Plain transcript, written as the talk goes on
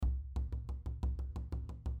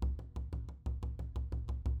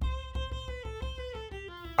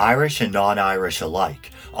Irish and non-Irish alike,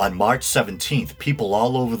 on March 17th, people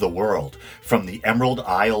all over the world, from the Emerald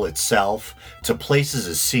Isle itself to places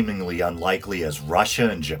as seemingly unlikely as Russia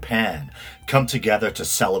and Japan, come together to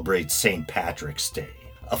celebrate St. Patrick's Day.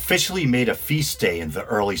 Officially made a feast day in the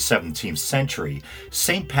early 17th century,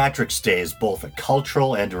 St. Patrick's Day is both a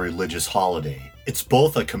cultural and a religious holiday. It's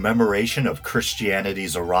both a commemoration of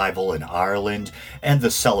Christianity's arrival in Ireland and the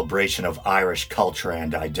celebration of Irish culture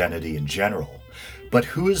and identity in general. But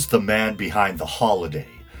who is the man behind the holiday?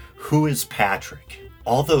 Who is Patrick?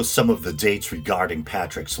 Although some of the dates regarding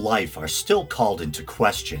Patrick's life are still called into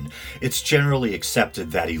question, it's generally accepted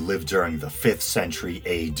that he lived during the 5th century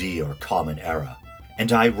AD or Common Era.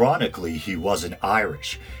 And ironically, he wasn't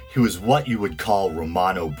Irish. He was what you would call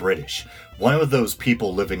Romano-British, one of those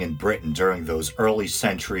people living in Britain during those early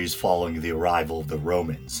centuries following the arrival of the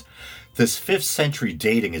Romans. This 5th century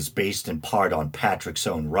dating is based in part on Patrick's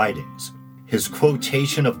own writings. His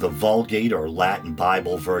quotation of the Vulgate or Latin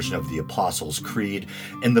Bible version of the Apostles' Creed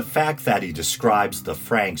and the fact that he describes the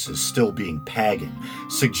Franks as still being pagan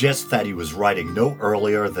suggests that he was writing no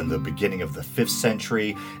earlier than the beginning of the 5th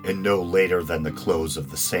century and no later than the close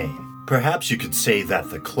of the same. Perhaps you could say that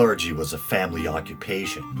the clergy was a family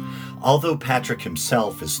occupation. Although Patrick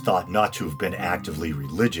himself is thought not to have been actively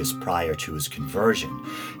religious prior to his conversion,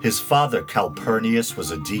 his father Calpurnius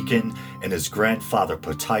was a deacon and his grandfather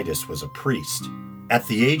Potitus was a priest. At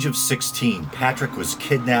the age of 16, Patrick was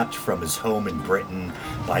kidnapped from his home in Britain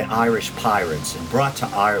by Irish pirates and brought to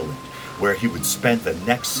Ireland, where he would spend the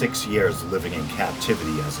next 6 years living in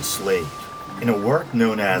captivity as a slave. In a work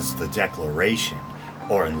known as The Declaration,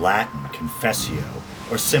 or in Latin, Confessio,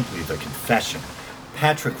 or simply the Confession,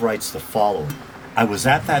 Patrick writes the following: "I was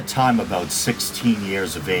at that time about 16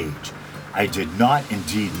 years of age. I did not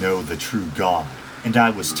indeed know the true God, and I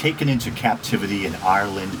was taken into captivity in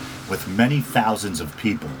Ireland with many thousands of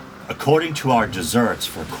people. According to our deserts,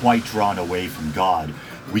 for quite drawn away from God,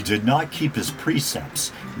 we did not keep his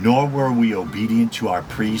precepts, nor were we obedient to our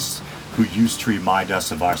priests, who used to remind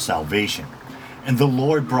us of our salvation. And the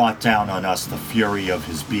Lord brought down on us the fury of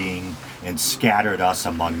his being, and scattered us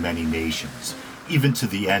among many nations, even to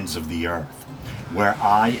the ends of the earth, where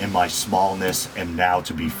I in my smallness am now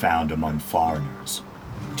to be found among foreigners."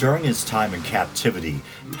 During his time in captivity,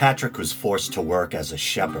 Patrick was forced to work as a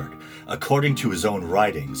shepherd. According to his own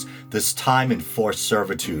writings, this time in forced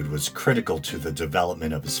servitude was critical to the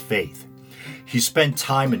development of his faith. He spent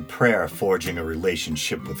time in prayer forging a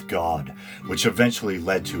relationship with God, which eventually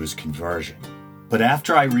led to his conversion. "But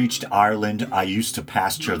after I reached Ireland, I used to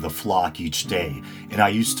pasture the flock each day, and I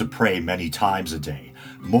used to pray many times a day.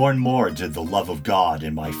 More and more did the love of God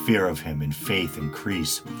and my fear of him and faith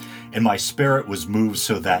increase. And my spirit was moved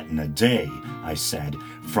so that in a day, I said,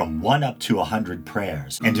 from 1 up to 100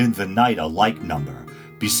 prayers, and in the night a like number.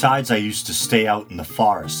 Besides, I used to stay out in the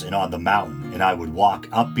forest and on the mountain, and I would walk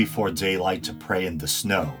up before daylight to pray in the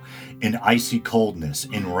snow, in icy coldness,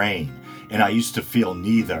 in rain. And I used to feel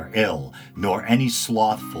neither ill nor any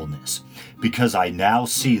slothfulness, because I now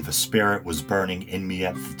see the Spirit was burning in me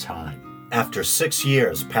at the time." After 6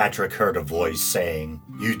 years, Patrick heard a voice saying,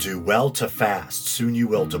 "You do well to fast, soon you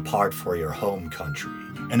will depart for your home country."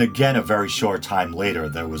 And again a very short time later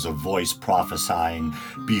there was a voice prophesying,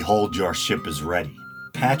 "Behold, your ship is ready."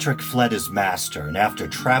 Patrick fled his master, and after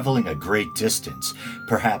traveling a great distance,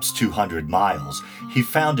 perhaps 200 miles, he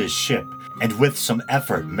found his ship, and with some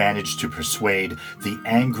effort managed to persuade the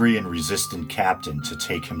angry and resistant captain to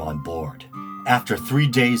take him on board. After 3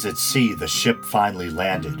 days at sea, the ship finally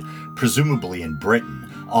landed, presumably in Britain,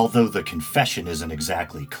 although the confession isn't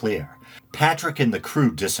exactly clear. Patrick and the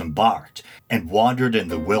crew disembarked and wandered in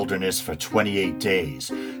the wilderness for 28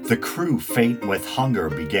 days. The crew, faint with hunger,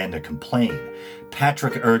 began to complain.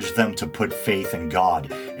 Patrick urged them to put faith in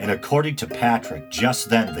God, and according to Patrick, just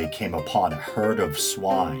then they came upon a herd of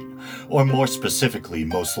swine, or more specifically,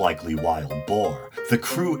 most likely wild boar. The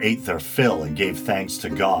crew ate their fill and gave thanks to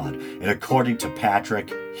God, and according to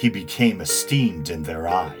Patrick, he became esteemed in their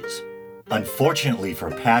eyes. Unfortunately for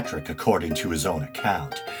Patrick, according to his own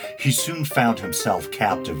account, he soon found himself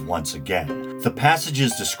captive once again. The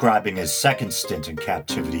passages describing his second stint in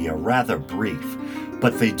captivity are rather brief,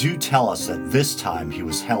 but they do tell us that this time he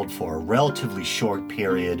was held for a relatively short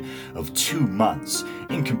period of 2 months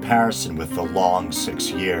in comparison with the long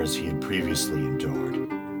 6 years he had previously endured.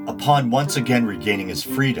 Upon once again regaining his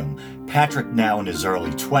freedom, Patrick, now in his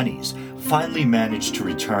early 20s, finally managed to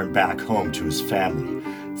return back home to his family.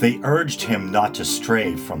 They urged him not to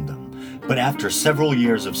stray from them, But after several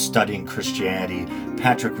years of studying Christianity,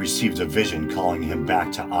 Patrick received a vision calling him back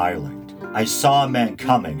to Ireland. I saw a man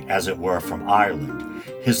coming, as it were, from Ireland.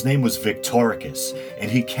 His name was Victoricus, and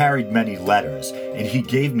he carried many letters, and he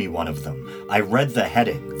gave me one of them. I read the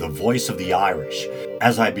heading, The Voice of the Irish.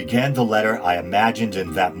 As I began the letter, I imagined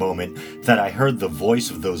in that moment that I heard the voice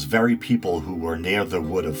of those very people who were near the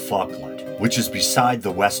wood of Falkland, which is beside the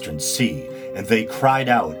western sea, and they cried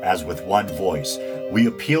out as with one voice, "We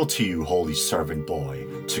appeal to you, holy servant boy,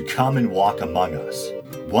 to come and walk among us."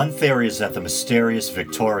 One theory is that the mysterious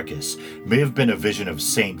Victoricus may have been a vision of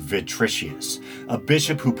Saint Vitricius, a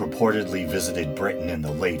bishop who purportedly visited Britain in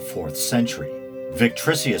the late 4th century.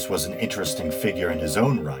 Vitricius was an interesting figure in his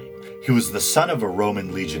own right. He was the son of a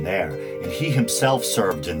Roman legionnaire, and he himself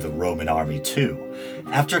served in the Roman army too.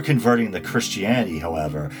 After converting to Christianity,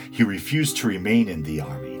 however, he refused to remain in the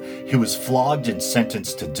army. He was flogged and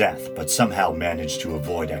sentenced to death, but somehow managed to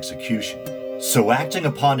avoid execution. So acting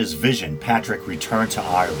upon his vision, Patrick returned to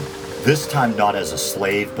Ireland, this time not as a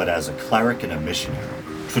slave, but as a cleric and a missionary.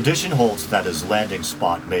 Tradition holds that his landing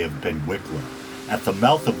spot may have been Wicklow, at the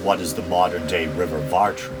mouth of what is the modern-day River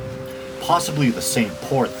Vartry, possibly the same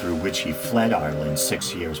port through which he fled Ireland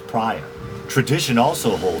 6 years prior. Tradition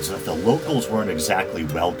also holds that the locals weren't exactly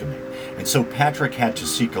welcoming, and so Patrick had to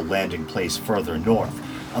seek a landing place further north,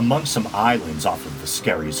 among some islands off of the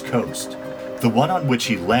Skerries coast. The one on which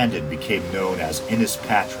he landed became known as Innis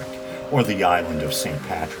Patrick, or the island of St.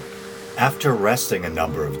 Patrick. After resting a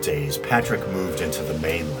number of days, Patrick moved into the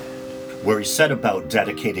mainland, where he set about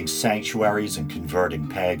dedicating sanctuaries and converting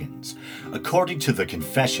pagans. According to the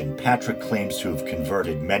confession, Patrick claims to have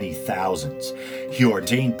converted many thousands. He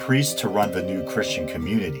ordained priests to run the new Christian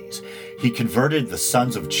communities. He converted the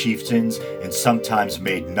sons of chieftains and sometimes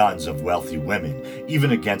made nuns of wealthy women,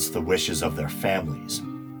 even against the wishes of their families.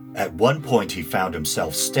 At one point, he found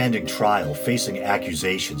himself standing trial, facing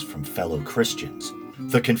accusations from fellow Christians.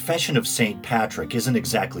 The Confession of St. Patrick isn't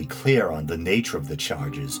exactly clear on the nature of the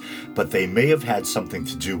charges, but they may have had something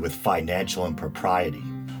to do with financial impropriety.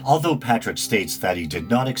 Although Patrick states that he did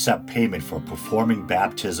not accept payment for performing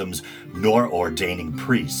baptisms nor ordaining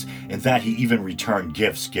priests, and that he even returned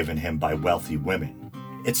gifts given him by wealthy women.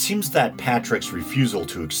 It seems that Patrick's refusal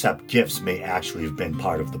to accept gifts may actually have been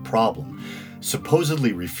part of the problem.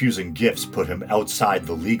 Supposedly refusing gifts put him outside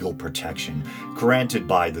the legal protection granted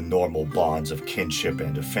by the normal bonds of kinship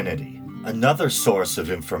and affinity. Another source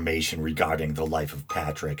of information regarding the life of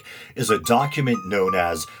Patrick is a document known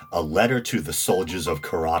as A Letter to the Soldiers of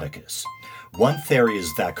Coroticus. One theory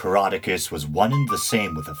is that Coroticus was one and the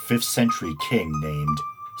same with a 5th century king named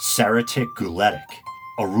Saratic Guletic,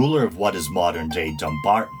 a ruler of what is modern-day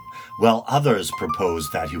Dumbarton, while others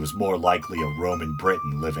propose that he was more likely a Roman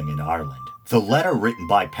Briton living in Ireland. The letter, written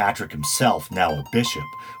by Patrick himself, now a bishop,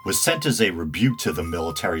 was sent as a rebuke to the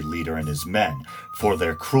military leader and his men for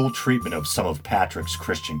their cruel treatment of some of Patrick's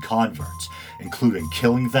Christian converts, including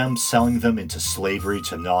killing them, selling them into slavery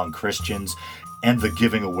to non-Christians, and the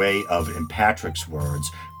giving away of, in Patrick's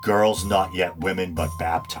words, girls not yet women but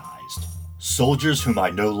baptized. Soldiers whom I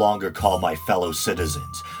no longer call my fellow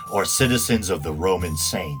citizens, or citizens of the Roman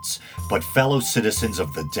saints, but fellow citizens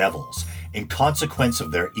of the devils, in consequence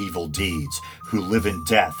of their evil deeds, who live in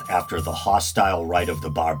death after the hostile rite of the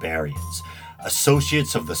barbarians,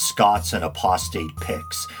 associates of the Scots and apostate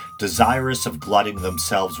Picts, desirous of glutting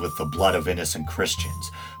themselves with the blood of innocent Christians,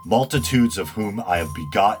 multitudes of whom I have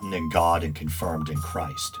begotten in God and confirmed in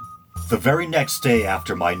Christ. The very next day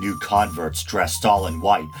after my new converts, dressed all in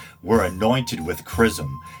white, were anointed with chrism,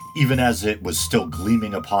 even as it was still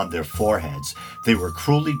gleaming upon their foreheads, they were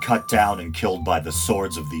cruelly cut down and killed by the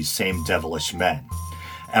swords of these same devilish men.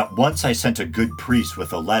 At once I sent a good priest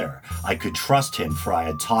with a letter. I could trust him, for I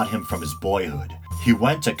had taught him from his boyhood. He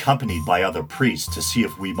went accompanied by other priests to see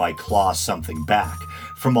if we might claw something back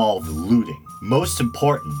from all the looting. Most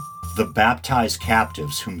important, the baptized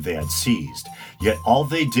captives whom they had seized, yet all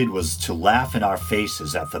they did was to laugh in our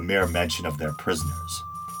faces at the mere mention of their prisoners.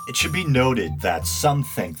 It should be noted that some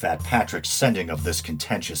think that Patrick's sending of this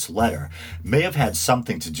contentious letter may have had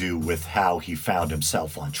something to do with how he found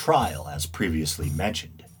himself on trial, as previously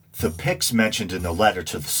mentioned. The Picts mentioned in the letter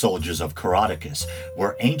to the soldiers of Coroticus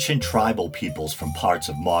were ancient tribal peoples from parts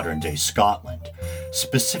of modern-day Scotland.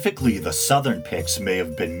 Specifically, the southern Picts may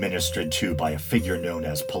have been ministered to by a figure known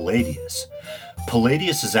as Palladius.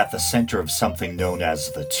 Palladius is at the center of something known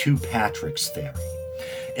as the Two Patricks theory.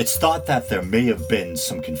 It's thought that there may have been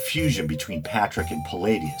some confusion between Patrick and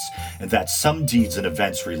Palladius, and that some deeds and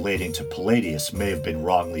events relating to Palladius may have been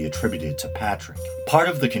wrongly attributed to Patrick. Part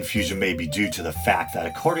of the confusion may be due to the fact that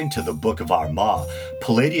according to the Book of Armagh,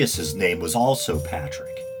 Palladius' name was also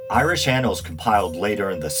Patrick. Irish annals compiled later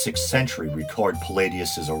in the 6th century record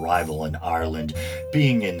Palladius's arrival in Ireland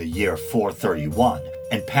being in the year 431,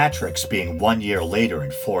 and Patrick's being 1 year later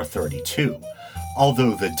in 432,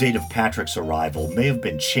 although the date of Patrick's arrival may have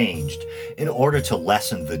been changed in order to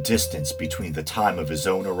lessen the distance between the time of his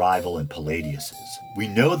own arrival and Palladius's. We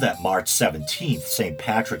know that March 17th, St.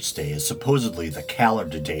 Patrick's Day, is supposedly the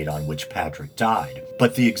calendar date on which Patrick died,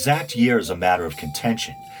 but the exact year is a matter of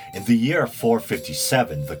contention. In the year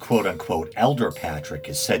 457, the quote-unquote Elder Patrick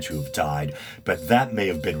is said to have died, but that may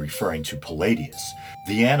have been referring to Palladius.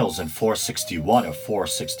 The annals in 461 or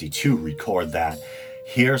 462 record that,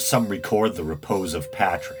 here some record the repose of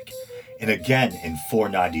Patrick. And again in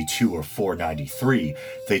 492 or 493,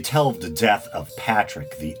 they tell of the death of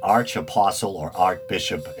Patrick, the arch-apostle or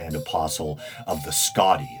archbishop and apostle of the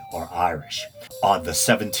Scoti, or Irish, on the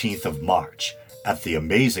 17th of March, at the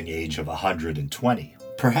amazing age of 120.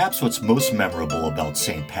 Perhaps what's most memorable about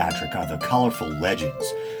St. Patrick are the colorful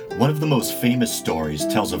legends. One of the most famous stories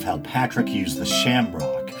tells of how Patrick used the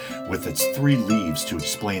shamrock with its 3 leaves to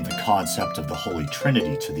explain the concept of the Holy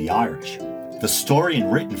Trinity to the Irish. The story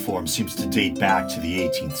in written form seems to date back to the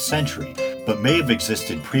 18th century, but may have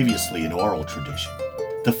existed previously in oral tradition.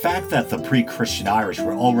 The fact that the pre-Christian Irish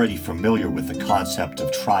were already familiar with the concept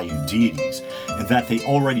of triune deities, and that they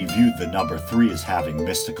already viewed the number 3 as having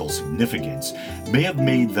mystical significance, may have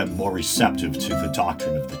made them more receptive to the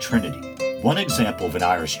doctrine of the Trinity. One example of an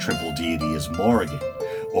Irish triple deity is Morrigan,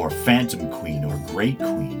 or Phantom Queen or Great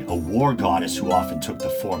Queen, a war goddess who often took the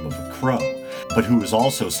form of a crow, but who is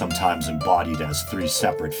also sometimes embodied as 3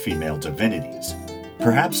 separate female divinities.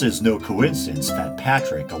 Perhaps it is no coincidence that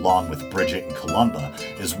Patrick, along with Bridget and Columba,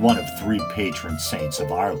 is one of 3 patron saints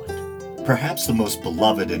of Ireland. Perhaps the most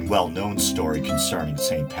beloved and well-known story concerning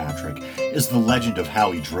St. Patrick is the legend of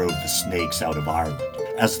how he drove the snakes out of Ireland.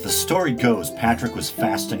 As the story goes, Patrick was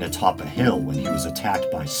fasting atop a hill when he was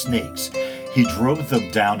attacked by snakes. He drove them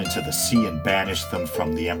down into the sea and banished them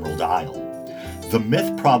from the Emerald Isle. The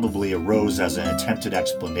myth probably arose as an attempted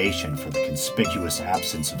explanation for the conspicuous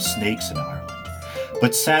absence of snakes in Ireland.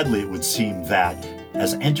 But sadly, it would seem that,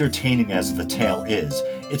 as entertaining as the tale is,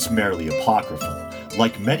 it's merely apocryphal.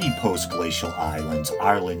 Like many post-glacial islands,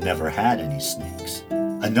 Ireland never had any snakes.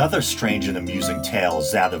 Another strange and amusing tale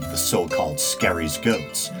is that of the so-called Skerries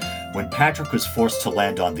goats. When Patrick was forced to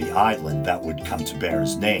land on the island that would come to bear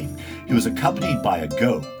his name, he was accompanied by a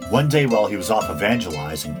goat. One day while he was off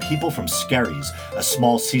evangelizing, people from Skerries, a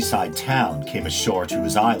small seaside town, came ashore to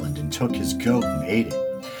his island and took his goat and ate it.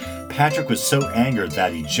 Patrick was so angered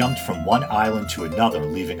that he jumped from one island to another,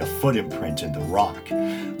 leaving a foot imprint in the rock.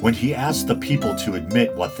 When he asked the people to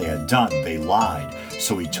admit what they had done, they lied,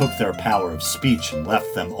 so he took their power of speech and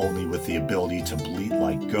left them only with the ability to bleat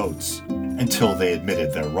like goats, until they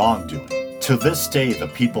admitted their wrongdoing. To this day, the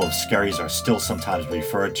people of Skerries are still sometimes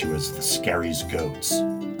referred to as the Skerries goats.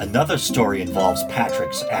 Another story involves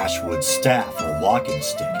Patrick's ashwood staff or walking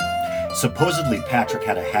stick. Supposedly, Patrick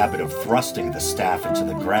had a habit of thrusting the staff into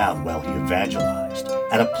the ground while he evangelized.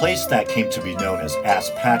 At a place that came to be known as As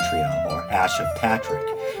Patria, or Ash of Patrick,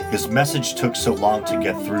 his message took so long to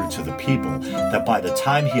get through to the people that by the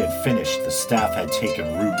time he had finished, the staff had taken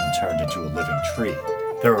root and turned into a living tree.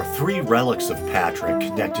 There are 3 relics of Patrick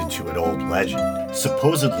connected to an old legend.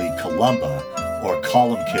 Supposedly, Columba, or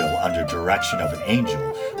Columkill under direction of an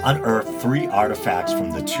angel, unearthed 3 artifacts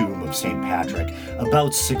from the tomb of St. Patrick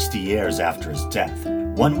about 60 years after his death.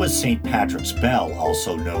 One was St. Patrick's bell,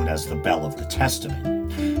 also known as the Bell of the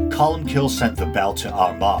Testament. Columkill sent the bell to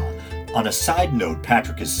Armagh. On a side note,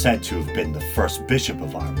 Patrick is said to have been the first bishop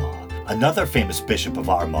of Armagh. Another famous bishop of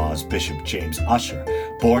Armagh is Bishop James Ussher,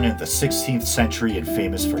 born in the 16th century and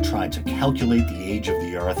famous for trying to calculate the age of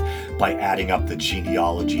the earth by adding up the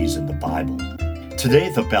genealogies in the Bible. Today,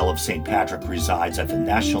 the Bell of St. Patrick resides at the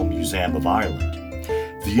National Museum of Ireland.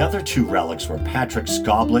 The other 2 relics were Patrick's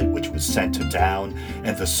goblet, which was sent to Down,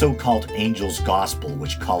 and the so-called Angel's Gospel,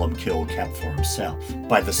 which Columkill kept for himself.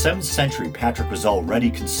 By the 7th century, Patrick was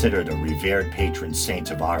already considered a revered patron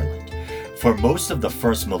saint of Ireland. For most of the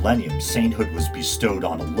first millennium, sainthood was bestowed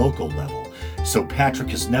on a local level, so Patrick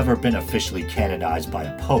has never been officially canonized by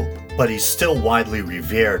a pope, but he's still widely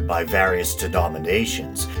revered by various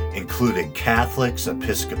denominations, including Catholics,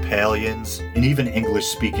 Episcopalians, and even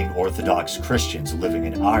English-speaking Orthodox Christians living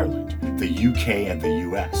in Ireland, the UK, and the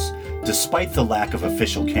US. Despite the lack of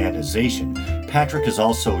official canonization, Patrick is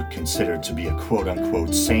also considered to be a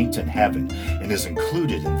quote-unquote saint in heaven and is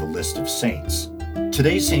included in the list of saints.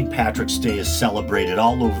 Today, St. Patrick's Day is celebrated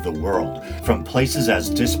all over the world, from places as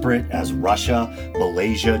disparate as Russia,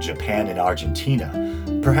 Malaysia, Japan, and Argentina.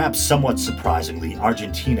 Perhaps somewhat surprisingly,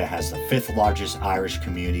 Argentina has the 5th largest Irish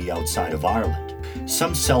community outside of Ireland.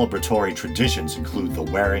 Some celebratory traditions include the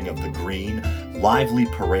wearing of the green, lively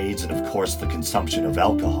parades, and of course the consumption of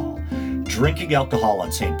alcohol. Drinking alcohol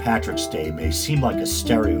on St. Patrick's Day may seem like a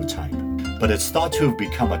stereotype, but it's thought to have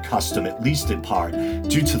become a custom, at least in part,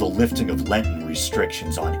 due to the lifting of Lenten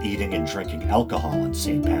restrictions on eating and drinking alcohol on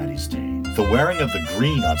St. Paddy's Day. The wearing of the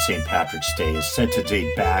green on St. Patrick's Day is said to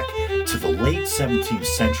date back to the late 17th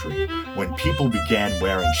century, when people began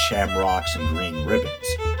wearing shamrocks and green ribbons.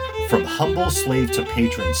 From humble slave to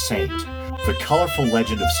patron saint, the colorful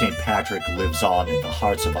legend of St. Patrick lives on in the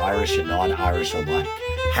hearts of Irish and non-Irish alike.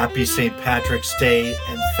 Happy St. Patrick's Day,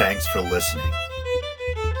 and thanks for listening.